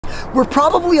We're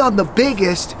probably on the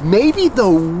biggest, maybe the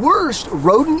worst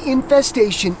rodent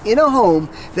infestation in a home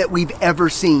that we've ever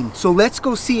seen. So let's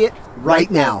go see it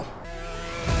right now.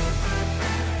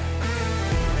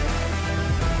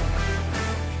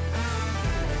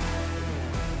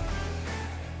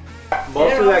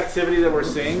 Most of the activity that we're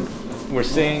seeing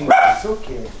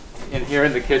in here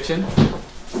in the kitchen.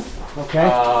 Okay.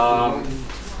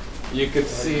 You could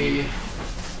see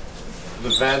the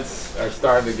vents are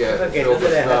starting to get filled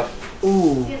with stuff.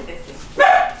 Ooh. Is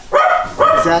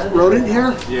that rodent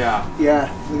hair? Yeah.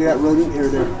 Yeah, look at that rodent hair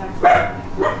there.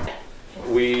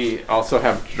 We also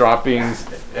have droppings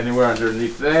anywhere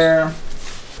underneath there.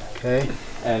 Okay.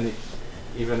 And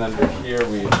even under here,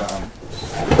 we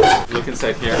look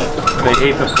inside here. They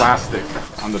ate the plastic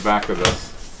on the back of this.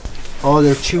 Oh,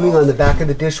 they're chewing on the back of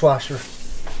the dishwasher.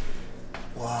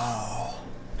 Wow.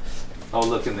 Oh,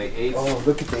 look, and they ate. Oh,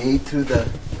 look at they ate through the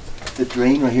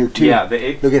drain right here too. Yeah, they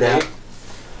ate. Look at that.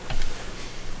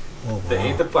 Oh, wow. They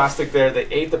ate the plastic there. They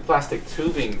ate the plastic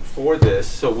tubing for this,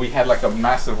 so we had like a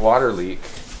massive water leak,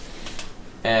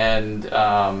 and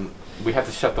we had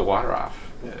to shut the water off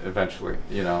eventually.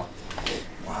 You know.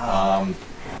 Wow.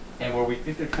 And where we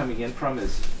think they're coming in from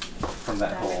is from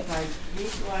that hole.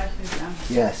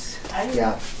 Yes.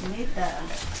 Yeah.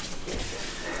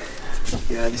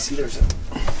 Yeah, you see there's a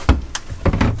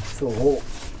hole.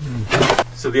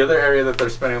 So the other area that they're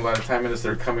spending a lot of time in is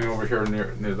they're coming over here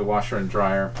near the washer and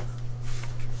dryer.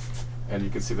 And you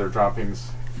can see their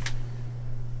droppings.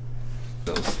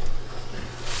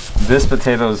 This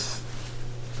potato's...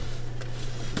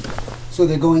 So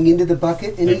they're going into the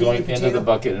bucket and they're going into the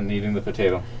bucket and eating the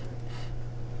potato.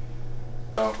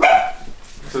 So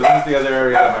this is the other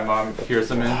area that my mom hears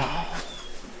them in.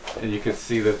 And you can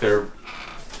see that they're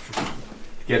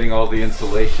getting all the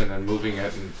insulation and moving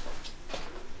it. And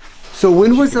so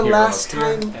when was the last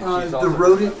time the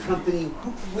rodent company,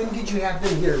 when did you have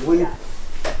them here? When?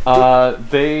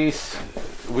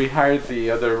 We hired the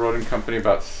other rodent company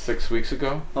about 6 weeks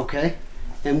ago. Okay.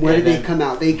 And where did they come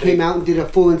out? They came out and did a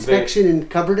full inspection and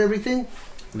covered everything?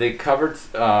 They covered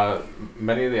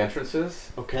many of the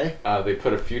entrances. Okay. They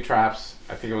put a few traps.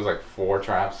 I think it was like 5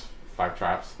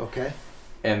 traps. Okay.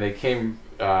 And they came,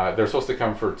 they're supposed to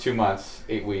come for 2 months,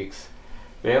 8 weeks.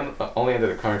 They only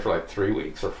ended up coming for like 3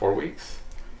 weeks or 4 weeks.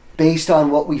 Based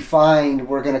on what we find,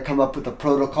 we're going to come up with a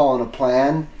protocol and a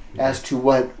plan as to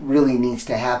what really needs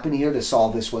to happen here to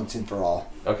solve this once and for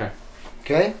all. Okay.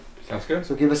 Okay? Sounds good.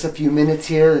 So give us a few minutes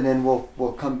here and then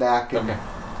we'll come back. And, okay.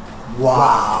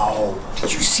 Wow.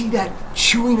 Did you see that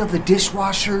chewing of the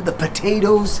dishwasher, the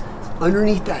potatoes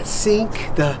underneath that sink?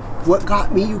 What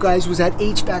got me, you guys, was that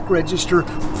HVAC register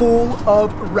full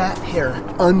of rat hair.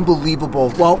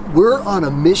 Unbelievable. Well, we're on a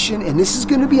mission and this is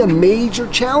going to be a major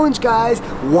challenge, guys.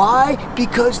 Why?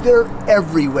 Because they're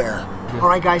everywhere. All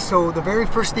right, guys, so the very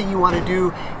first thing you want to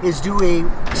do is do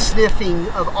a sniffing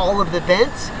of all of the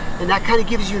vents, and that kind of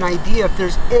gives you an idea if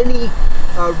there's any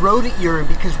rodent urine,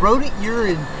 because rodent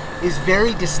urine is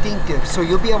very distinctive, so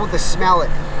you'll be able to smell it.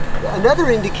 Another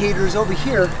indicator is over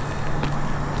here.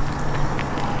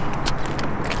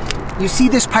 You see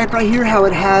this pipe right here, how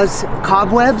it has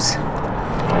cobwebs?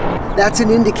 That's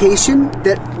an indication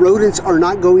that rodents are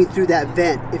not going through that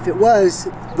vent. If it was,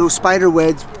 those spider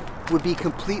webs would be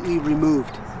completely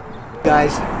removed.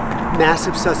 Guys,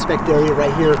 massive suspect area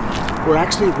right here. We're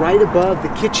actually right above the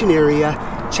kitchen area.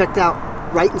 Checked out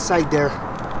right inside there,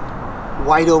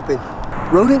 wide open.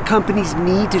 Rodent companies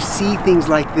need to see things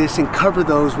like this and cover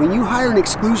those. When you hire an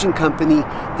exclusion company,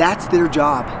 that's their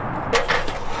job.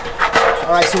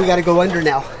 All right, so we gotta go under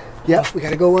now. Yep, we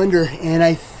gotta go under, and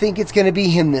I think it's gonna be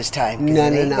him this time. No,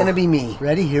 it ain't gonna be me.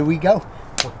 Ready? Here we go.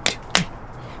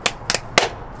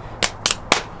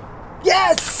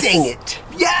 Yes! Dang it!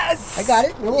 Yes! I got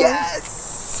it. No worries.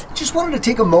 Yes! Just wanted to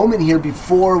take a moment here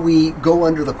before we go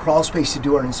under the crawl space to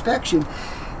do our inspection.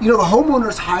 You know, the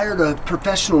homeowners hired a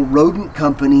professional rodent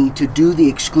company to do the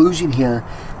exclusion here,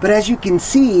 but as you can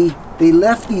see, they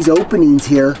left these openings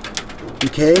here,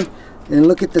 okay? And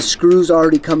look at the screws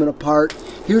already coming apart.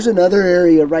 Here's another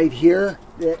area right here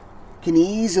that can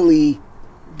easily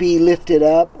be lifted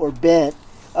up or bent,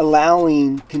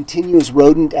 allowing continuous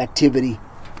rodent activity.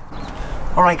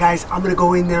 All right, guys, I'm gonna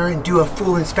go in there and do a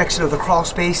full inspection of the crawl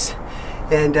space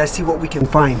and see what we can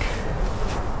find.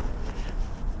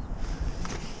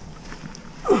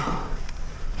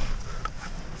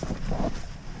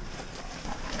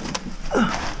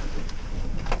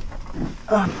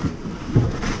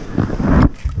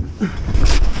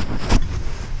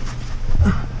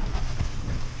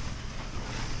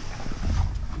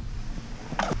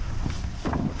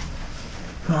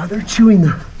 Oh, they're chewing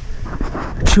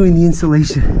the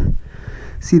insulation.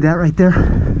 See that right there?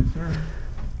 Yes, sir.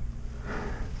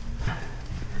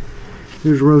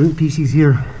 There's rodent feces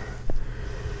here.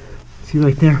 See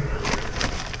right there?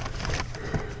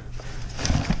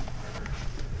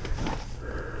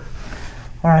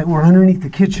 All right, we're underneath the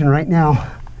kitchen right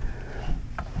now.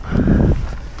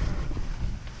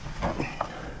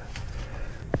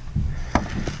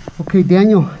 Okay,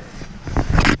 Daniel,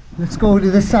 let's go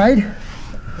to this side.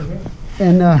 Okay.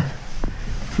 And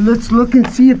let's look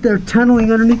and see if they're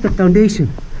tunneling underneath the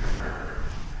foundation.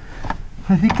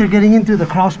 I think they're getting into the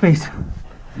crawl space.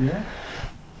 Yeah?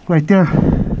 Right there.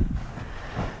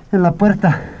 En la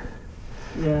puerta.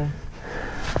 Yeah.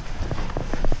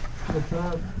 What's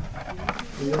up?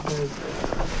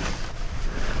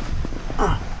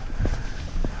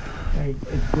 Like,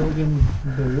 it's broken,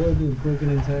 the wood is broken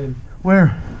inside.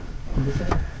 Where? On this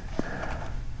side.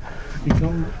 You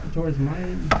come towards my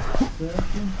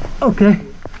direction. Okay.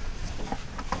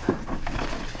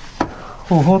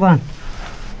 Oh, hold on.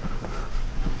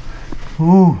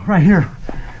 Ooh, right here.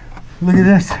 Look at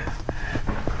this.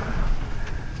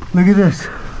 Look at this.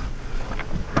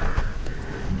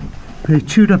 They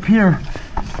chewed up here.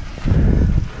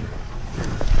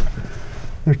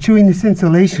 They're chewing this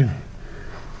insulation.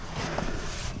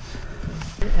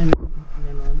 And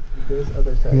then on this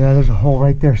other side. Yeah, there's a hole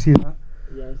right there. See that?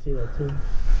 Yeah, I see that too.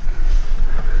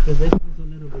 But this one's a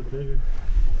little bit bigger.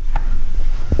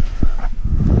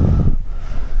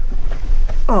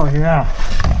 Oh, yeah.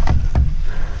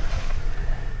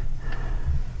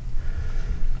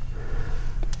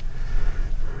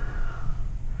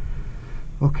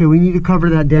 Okay, we need to cover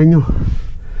that, Daniel.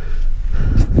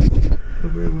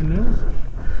 Cover everyone else.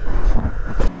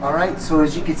 All right, so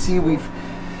as you can see, we've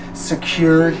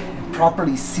secured,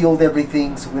 properly sealed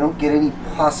everything so we don't get any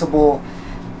possible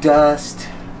dust,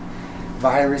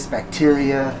 virus,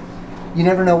 bacteria. You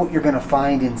never know what you're going to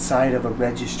find inside of a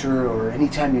register or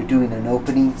anytime you're doing an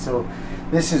opening. So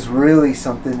this is really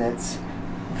something that's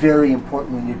very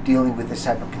important when you're dealing with this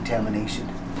type of contamination.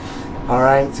 All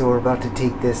right, so we're about to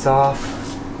take this off.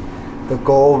 The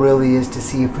goal really is to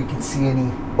see if we can see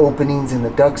any openings in the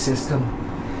duct system.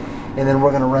 And then we're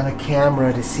going to run a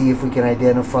camera to see if we can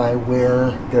identify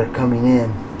where they're coming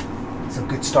in. It's a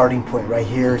good starting point right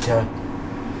here to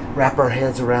wrap our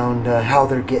heads around how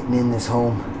they're getting in this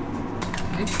home.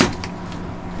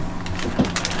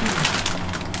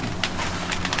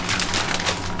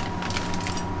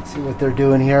 See what they're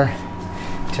doing here?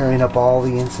 Tearing up all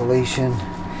the insulation,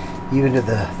 even to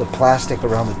the plastic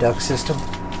around the duct system.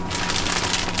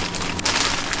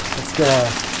 Let's get a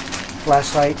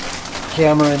flashlight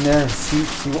camera in there and see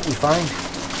what we find.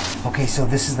 Okay, so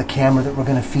this is the camera that we're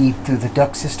going to feed through the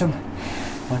duct system.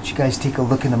 Why don't you guys take a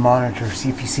look in the monitor, see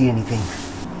if you see anything.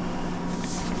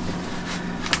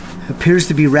 Appears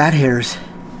to be rat hairs.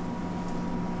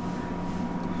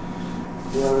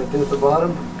 Yeah, right there at the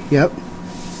bottom. Yep.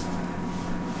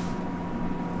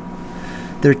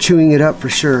 They're chewing it up for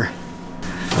sure.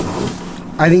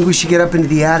 I think we should get up into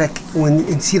the attic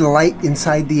and see the light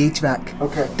inside the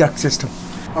HVAC duct system.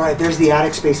 All right, there's the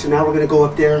attic space. So now we're going to go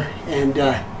up there and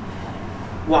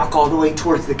walk all the way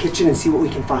towards the kitchen and see what we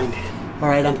can find. All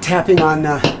right, I'm tapping on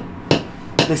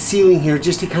the ceiling here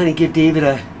just to kind of give David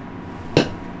a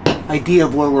idea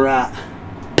of where we're at.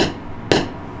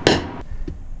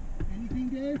 Anything,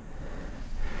 Dave?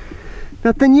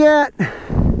 Nothing yet.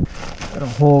 Got a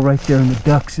hole right there in the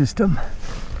duct system.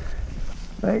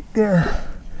 Right there.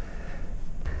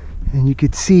 And you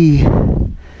could see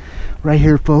right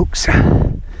here, folks. You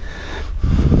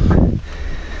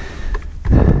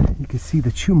can see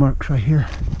the chew marks right here.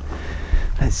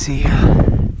 Let's see.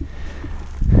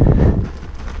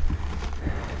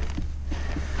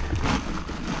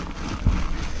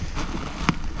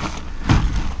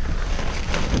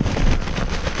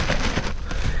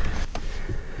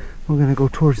 We're gonna go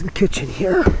towards the kitchen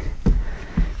here.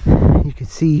 You can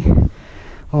see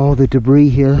all the debris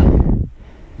here.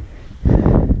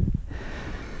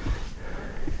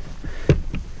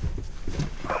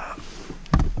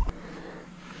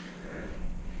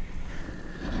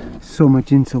 So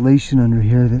much insulation under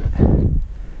here that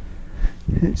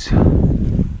it's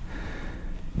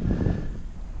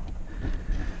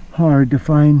hard to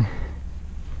find.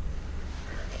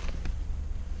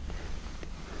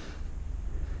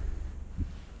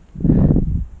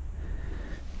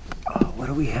 What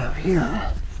do we have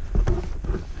here?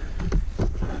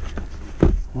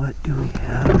 What do we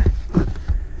have?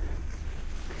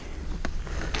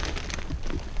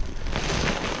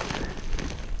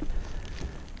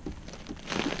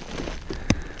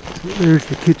 So there's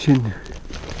the kitchen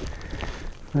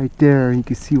right there. You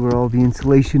can see where all the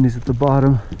insulation is at the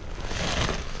bottom.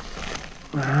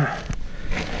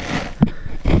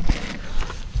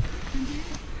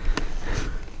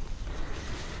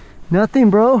 Nothing,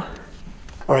 bro.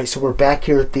 All right, so we're back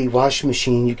here at the washing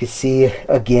machine. You can see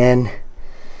again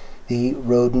the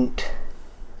rodent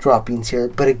droppings here,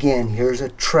 but again, here's a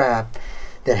trap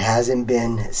that hasn't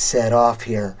been set off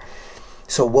here.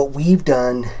 So what we've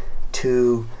done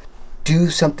to do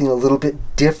something a little bit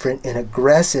different and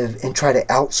aggressive and try to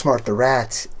outsmart the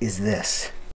rats is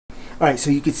this. All right,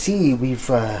 so you can see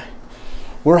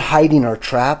we're hiding our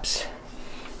traps,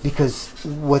 because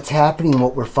what's happening,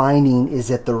 what we're finding is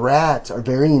that the rats are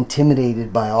very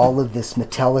intimidated by all of this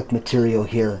metallic material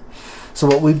here. So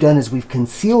what we've done is we've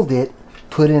concealed it,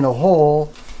 put in a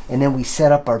hole, and then we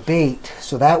set up our bait.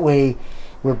 So that way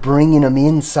we're bringing them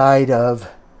inside of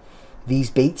these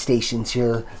bait stations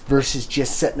here versus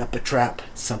just setting up a trap.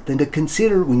 Something to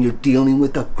consider when you're dealing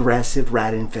with aggressive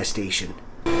rat infestation.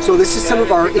 So this is some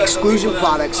of our exclusion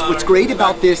products. What's great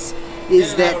about this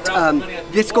is that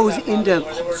this goes into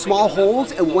small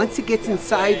holes, and once it gets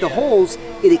inside the holes,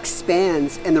 it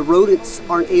expands and the rodents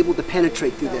aren't able to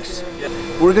penetrate through this.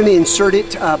 We're going to insert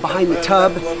it behind the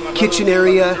tub, kitchen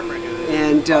area,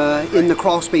 and in the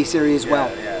crawl space area as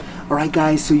well. All right,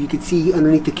 guys, so you can see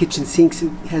underneath the kitchen sinks, it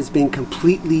has been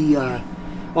completely,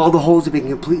 all the holes have been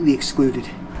completely excluded.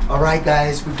 All right,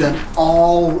 guys, we've done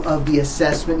all of the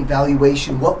assessment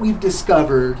evaluation. What we've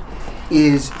discovered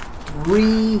is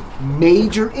 3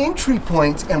 major entry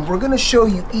points, and we're going to show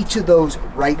you each of those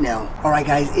right now. All right,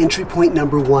 guys, entry point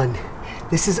number 1.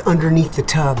 This is underneath the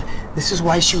tub. This is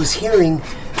why she was hearing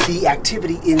the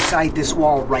activity inside this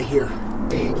wall right here.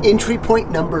 Entry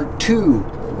point number 2,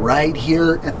 right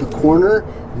here at the corner.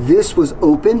 This was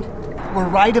open. We're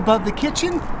right above the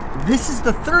kitchen. This is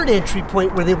the 3rd entry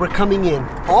point where they were coming in.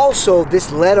 Also,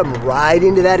 this led them right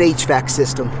into that HVAC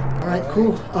system. All right,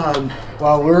 cool.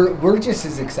 Well, we're just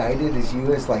as excited as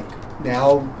you, as like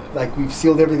now, like we've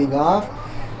sealed everything off.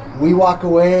 We walk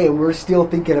away and we're still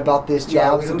thinking about this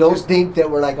job. So don't think that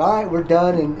we're like, all right, we're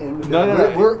done. And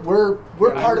we're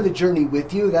part of the journey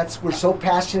with you. We're so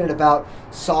passionate about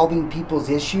solving people's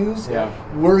issues. Yeah.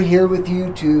 We're here with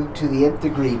you to the nth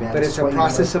degree, man. But it's a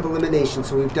process of elimination.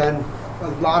 So we've done a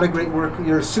lot of great work.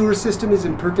 Your sewer system is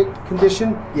in perfect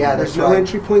condition. Yeah, there's no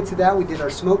entry point to that. We did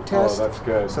our smoke test. Oh, that's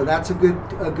good. So that's a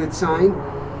good sign.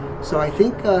 So I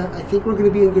think we're going to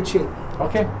be in good shape.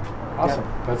 Okay. Awesome.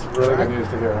 Yeah. That's really good news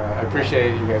to hear. I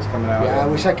appreciate you guys coming out. Yeah, I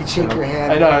wish I could shake your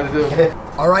hand. I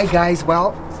know. All right, guys.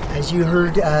 Well, as you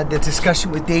heard the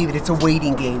discussion with David, it's a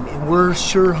waiting game, and we're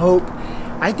sure hope.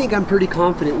 I think I'm pretty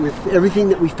confident with everything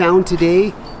that we found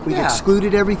today. We've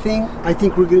excluded everything. I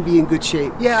think we're going to be in good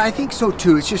shape. Yeah, I think so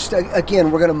too. It's just, again,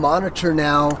 we're going to monitor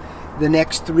now the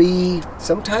next 3,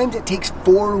 sometimes it takes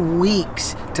 4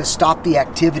 weeks to stop the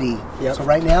activity. Yep. So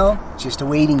right now, just a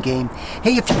waiting game.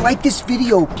 Hey, if you like this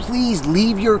video, please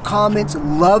leave your comments,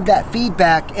 love that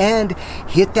feedback, and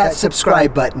hit that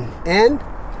subscribe button. And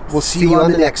we'll see you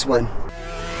on the next one.